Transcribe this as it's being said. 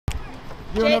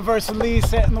Universally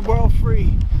setting the world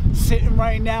free. Sitting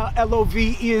right now,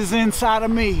 L-O-V-E is inside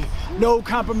of me. No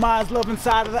compromise, love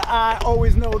inside of the eye.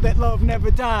 Always know that love never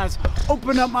dies.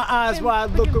 Open up my eyes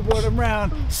wide, look at what I'm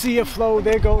around. See a flow,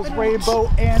 there goes Rainbow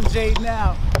and Jade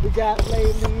now. We got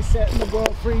Lately setting the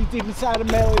world free. Deep inside the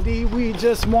melody, we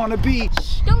just wanna be.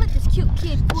 Don't let this cute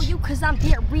kid fool you, cause I'm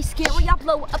very scary. I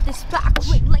blow up this spot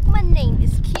quick like my name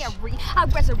is Carrie. I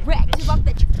resurrect off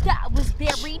the truth that was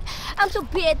buried. I'm so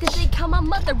bad that they call my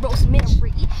mother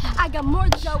Rosemary. I got more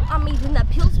dough on me than a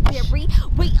Pillsbury.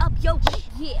 Wait up, yo, wait,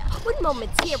 yeah, one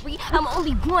momentary. I'm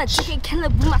only one chicken killer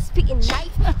with my spitting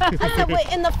knife. I said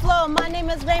wait in the flow, my name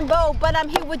is Rainbow, but I'm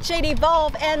here with Jade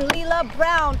Evolve and Leela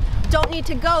Brown. Don't need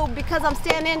to go because I'm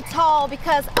standing tall,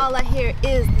 because all I hear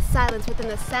is the silence within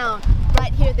the sound.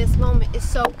 Right here, this moment is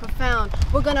so profound.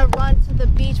 We're gonna run to the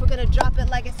beach, we're gonna drop it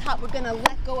like it's hot, we're gonna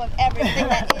let go of everything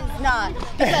that is not.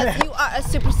 Because you are a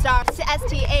superstar,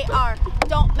 S-T-A-R.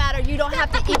 Don't matter, you don't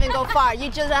have to even go far. You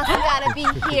just gotta be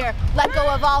here. Let go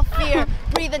of all fear,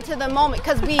 breathe into the moment,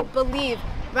 because we believe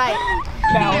right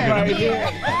here.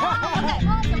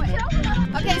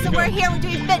 Okay, so we're here, we're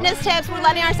doing fitness tips, we're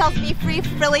letting ourselves be free,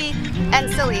 frilly,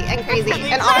 and silly, and crazy,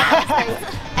 and all of those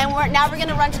things. And now we're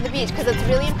gonna run to the beach, because it's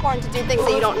really important to do things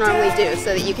that you don't normally do,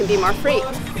 so that you can be more free.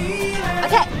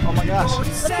 Okay. Oh my gosh.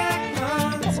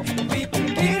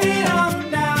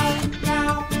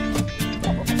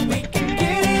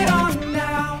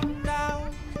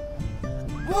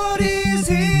 What is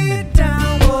it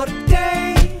down? What a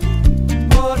day,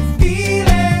 what a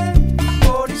feeling,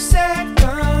 40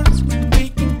 seconds, we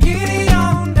can get it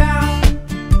on down,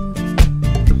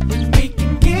 we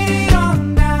can get it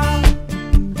on down.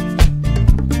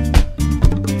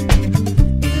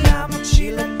 Y la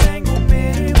mochila tengo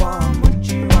marijuana, what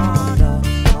you wanna,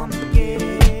 come and get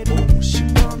it, oh, she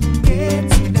comes and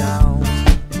gets it down,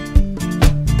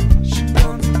 she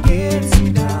comes and gets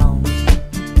it down.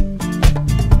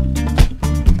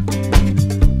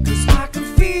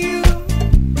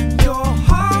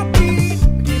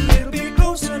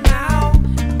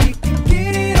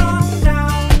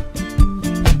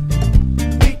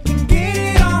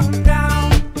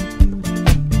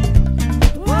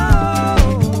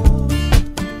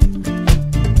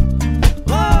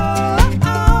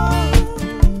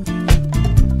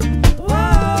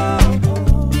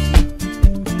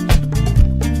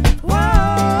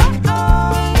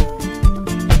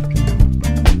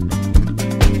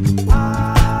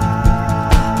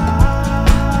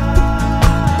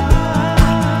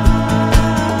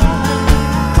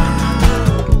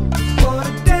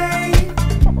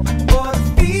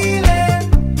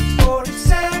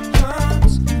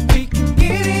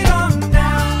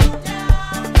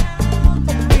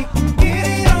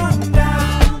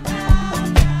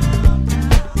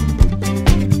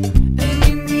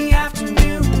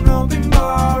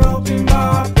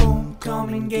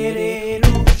 Come and get it,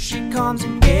 ooh, she comes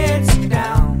and gets